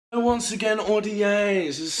Once again,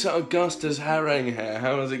 audience, it's Augustus Herring here.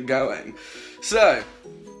 How is it going? So,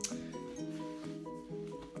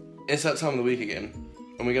 it's that time of the week again,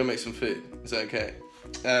 and we're gonna make some food. Is that okay?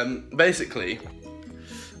 Basically,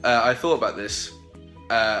 I thought about this,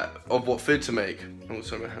 of what food to make. Oh,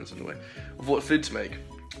 sorry, my hands in the way. Of what food to make.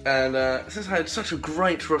 And since I had such a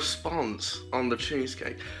great response on the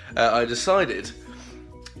cheesecake, I decided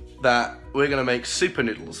that we're gonna make super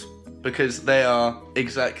noodles, because they are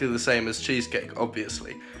exactly the same as cheesecake,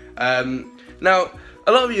 obviously. Now,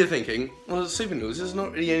 a lot of you are thinking, well, super noodles, there's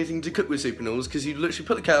not really anything to cook with super noodles, because you literally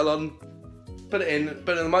put the kettle on, put it in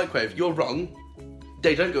the microwave. You're wrong.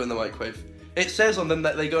 They don't go in the microwave. It says on them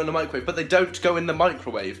that they go in the microwave, but they don't go in the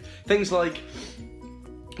microwave. Things like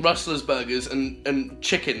Rustler's burgers and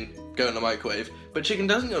chicken go in the microwave, but chicken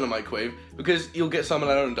doesn't go in the microwave because you'll get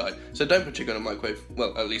salmonella and die. So don't put chicken in the microwave.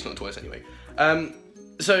 Well, at least not twice anyway.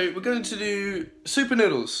 So we're going to do super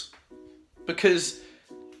noodles because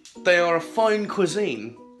they are a fine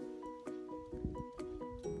cuisine,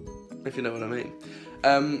 if you know what I mean.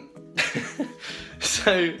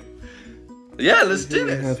 So yeah, let's do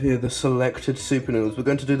this. We have here the selected super noodles. We're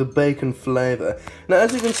going to do the bacon flavour. Now,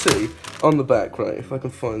 as you can see on the back, right? If I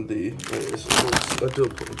can find the, I do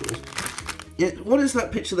apologise. Yeah, what is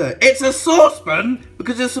that picture there? It's a saucepan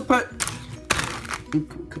because you're supposed.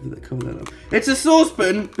 Cover that up. It's a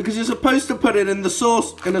saucepan because you're supposed to put it in the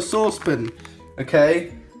saucepan,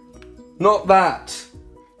 okay? Not that.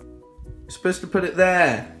 You're supposed to put it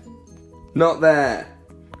there, not there.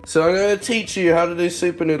 So I'm going to teach you how to do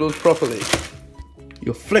super noodles properly.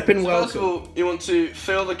 You're flipping welcome. First of all, you want to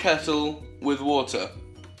fill the kettle with water.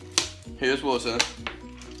 Here's water.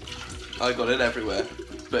 I got it everywhere,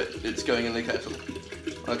 but it's going in the kettle.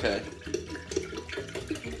 Okay.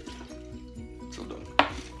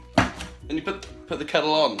 And you put the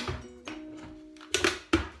kettle on,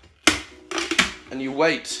 and you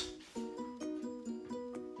wait.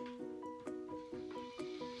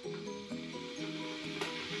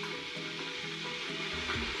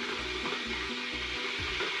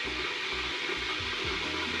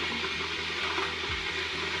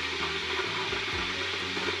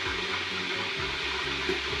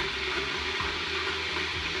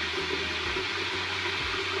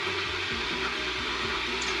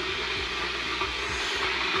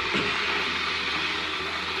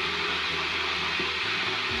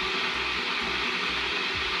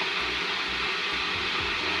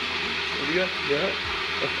 Yeah.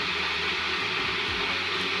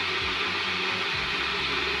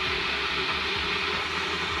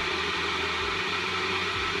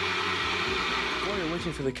 While you're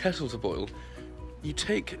waiting for the kettle to boil, you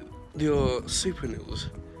take your super noodles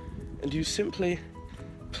and you simply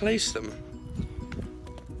place them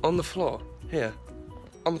on the floor, here,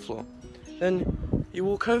 on the floor. Then you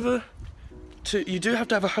walk over to, you do have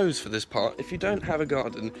to have a hose for this part. If you don't have a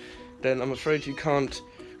garden, then I'm afraid you can't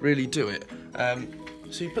really do it.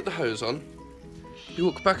 So you put the hose on, you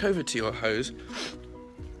walk back over to your hose,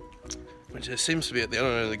 which seems to be at the other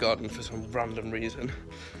end of the garden for some random reason.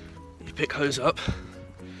 You pick hose up,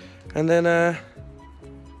 and then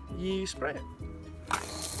you spray it.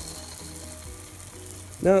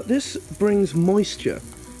 Now this brings moisture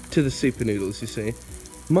to the super noodles, you see.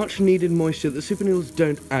 Much needed moisture that super noodles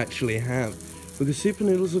don't actually have, because super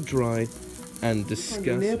noodles are dry and disgusting.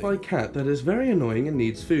 A nearby cat that is very annoying and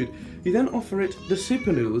needs food. You then offer it the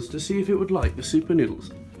super noodles to see if it would like the super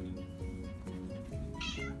noodles.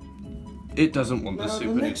 It doesn't want the super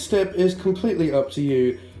noodles. The next step is completely up to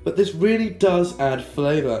you, but this really does add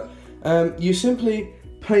flavour. You simply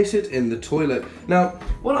place it in the toilet. Now,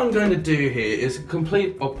 what I'm going to do here is a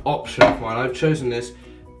complete option of mine. I've chosen this.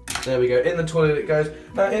 There we go. In the toilet it goes.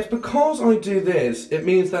 Now, it's because I do this, it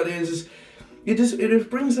means that it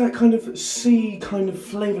brings that kind of sea kind of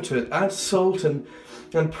flavour to it, adds salt and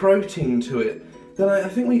protein to it, that I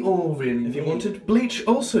think we all really, if you wanted. Bleach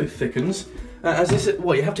also thickens, as this,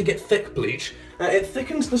 well, you have to get thick bleach. It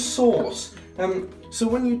thickens the sauce, so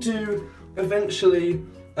when you do eventually,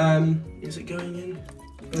 is it going in?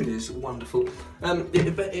 Oh, it is, wonderful.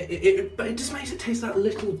 It just makes it taste that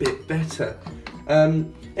little bit better.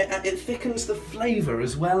 It thickens the flavour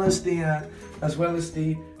as well as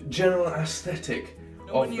the general aesthetic.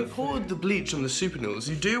 When you poured the bleach on the super noodles,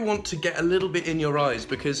 you do want to get a little bit in your eyes,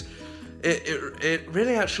 because it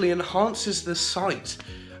really actually enhances the sight.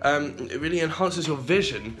 It really enhances your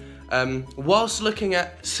vision whilst looking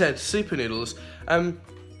at said super noodles. And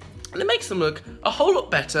it makes them look a whole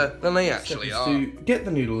lot better than they actually are. To get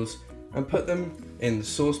the noodles and put them in the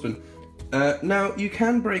saucepan. Now, you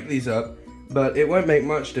can break these up, but it won't make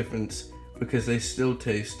much difference because they still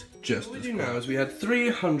taste just what we do now is we had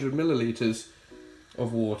 300 milliliters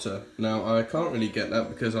of water. Now I can't really get that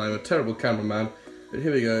because I'm a terrible cameraman, but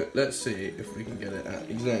here we go. Let's see if we can get it at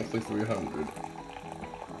exactly 300.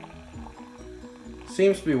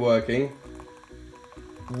 Seems to be working.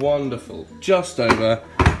 Wonderful. Just over.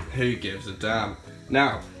 Who gives a damn?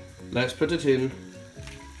 Now, let's put it in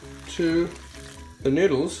to the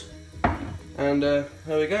noodles, and there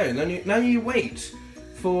we go. And now you wait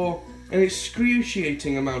for an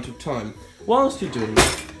excruciating amount of time. Whilst you're doing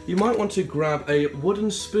that, you might want to grab a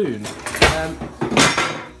wooden spoon.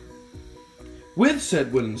 With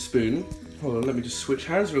said wooden spoon, hold on, let me just switch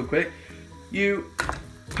hands real quick. You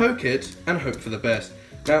poke it and hope for the best.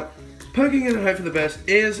 Now, poking it and hope for the best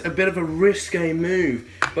is a bit of a risque move,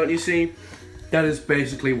 but you see, that is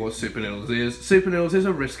basically what Super Noodles is. Super Noodles is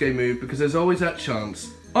a risque move because there's always that chance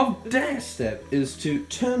of death. Step is to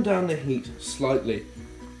turn down the heat slightly.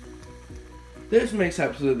 This makes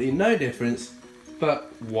absolutely no difference,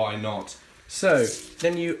 but why not? So,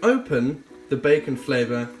 then you open the bacon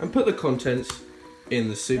flavour and put the contents in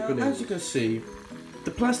the Super Noodles. As you can see,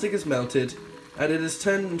 the plastic is melted and it has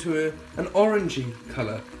turned into an orangey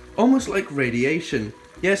colour, almost like radiation.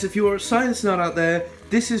 Yes, if you are a science nut out there,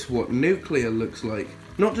 this is what nuclear looks like.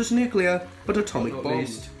 Not just nuclear, but atomic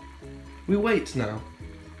bombs. We wait now.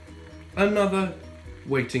 Another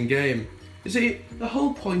waiting game. You see, the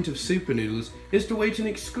whole point of Super Noodles is to wait an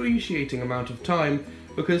excruciating amount of time,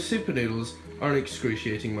 because Super Noodles are an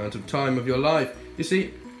excruciating amount of time of your life. You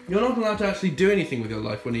see, you're not allowed to actually do anything with your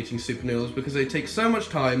life when eating Super Noodles because they take so much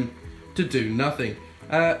time to do nothing.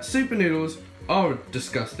 Super Noodles are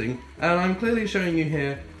disgusting, and I'm clearly showing you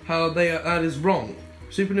here how that is wrong.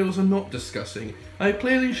 Super Noodles are not disgusting. I've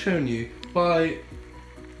clearly shown you by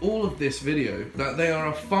all of this video that they are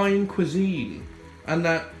a fine cuisine, and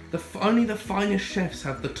that only the finest chefs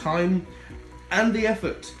have the time and the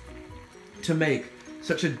effort to make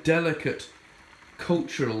such a delicate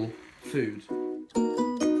cultural food.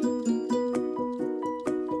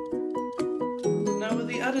 Now, with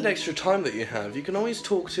the added extra time that you have, you can always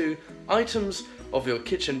talk to items of your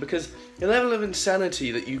kitchen, because the level of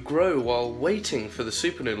insanity that you grow while waiting for the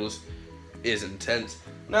Super Noodles is intense.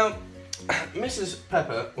 Now, Mrs.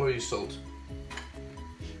 Pepper, or are you Salt?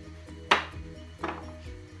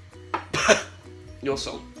 You're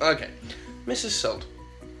Salt. Okay. Mrs. Salt,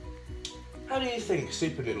 how do you think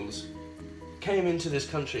Super Noodles came into this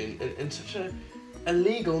country in such a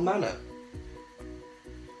illegal manner?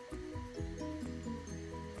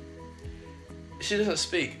 She doesn't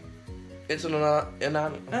speak. It's an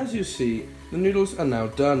As you see, the noodles are now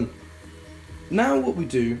done. Now what we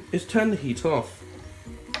do is turn the heat off,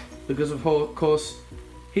 because of course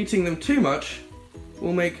heating them too much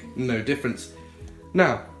will make no difference.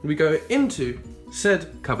 Now we go into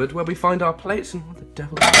said cupboard where we find our plates, and what the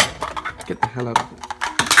devil? Get the hell out of it.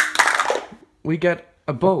 We get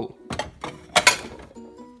a bowl.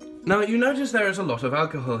 Now you notice there is a lot of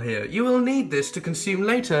alcohol here. You will need this to consume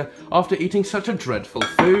later after eating such a dreadful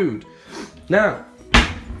food. Now,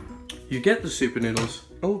 you get the Super Noodles.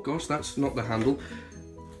 Oh gosh, that's not the handle.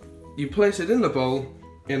 You place it in the bowl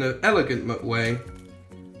in an elegant way.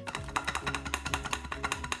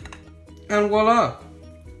 And voila!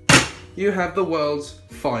 You have the world's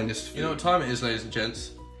finest food. You know what time it is, ladies and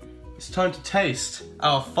gents? It's time to taste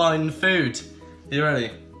our fine food. You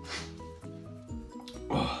ready?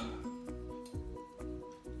 Oh.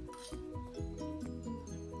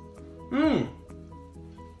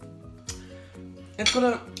 It's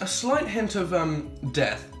got a slight hint of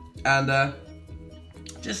death, and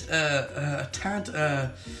just a tad,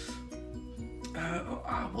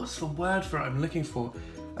 what's the word for it I'm looking for?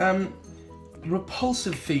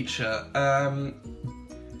 Repulsive feature.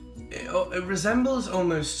 It resembles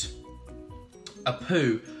almost a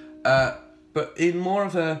poo, but in more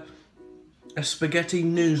of a spaghetti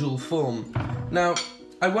noodle form. Now,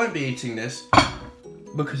 I won't be eating this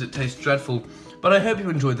because it tastes dreadful, but I hope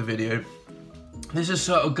you enjoyed the video. This is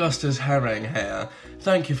Sir Augustus Herring here.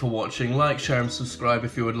 Thank you for watching. Like, share and subscribe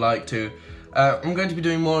if you would like to. I'm going to be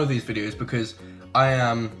doing more of these videos because I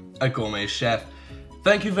am a gourmet chef.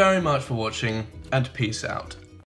 Thank you very much for watching, and peace out.